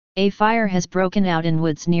A fire has broken out in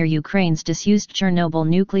woods near Ukraine's disused Chernobyl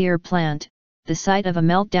nuclear plant, the site of a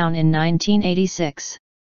meltdown in 1986.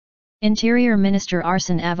 Interior Minister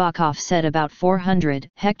Arsen Avakov said about 400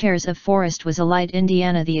 hectares of forest was alight,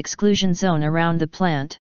 Indiana, the exclusion zone around the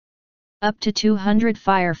plant. Up to 200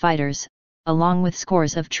 firefighters, along with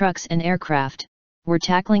scores of trucks and aircraft, were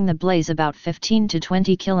tackling the blaze about 15 to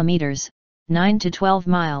 20 kilometers, 9 to 12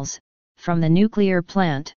 miles, from the nuclear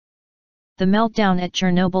plant. The meltdown at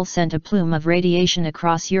Chernobyl sent a plume of radiation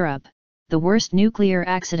across Europe, the worst nuclear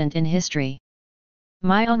accident in history.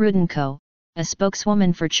 Maya Rudenko, a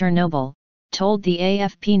spokeswoman for Chernobyl, told the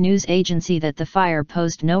AFP news agency that the fire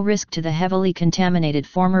posed no risk to the heavily contaminated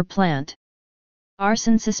former plant.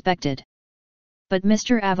 Arson suspected. But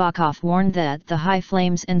Mr Avakov warned that the high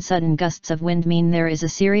flames and sudden gusts of wind mean there is a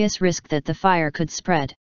serious risk that the fire could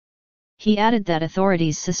spread. He added that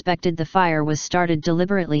authorities suspected the fire was started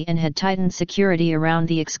deliberately and had tightened security around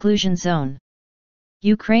the exclusion zone.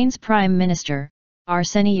 Ukraine's Prime Minister,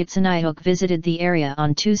 Arsen Avakov, visited the area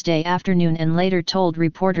on Tuesday afternoon and later told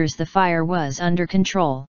reporters the fire was under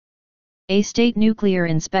control. A state nuclear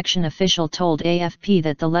inspection official told AFP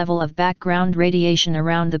that the level of background radiation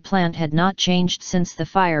around the plant had not changed since the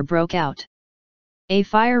fire broke out. A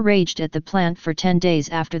fire raged at the plant for 10 days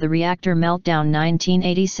after the reactor meltdown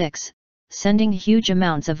 1986, sending huge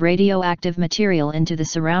amounts of radioactive material into the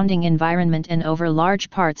surrounding environment and over large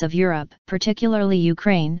parts of Europe, particularly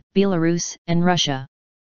Ukraine, Belarus, and Russia.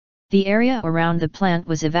 The area around the plant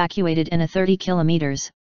was evacuated and a 30 kilometers,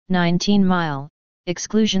 19-mile,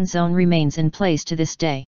 exclusion zone remains in place to this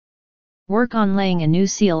day. Work on laying a new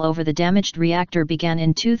seal over the damaged reactor began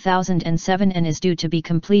in 2007 and is due to be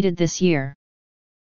completed this year.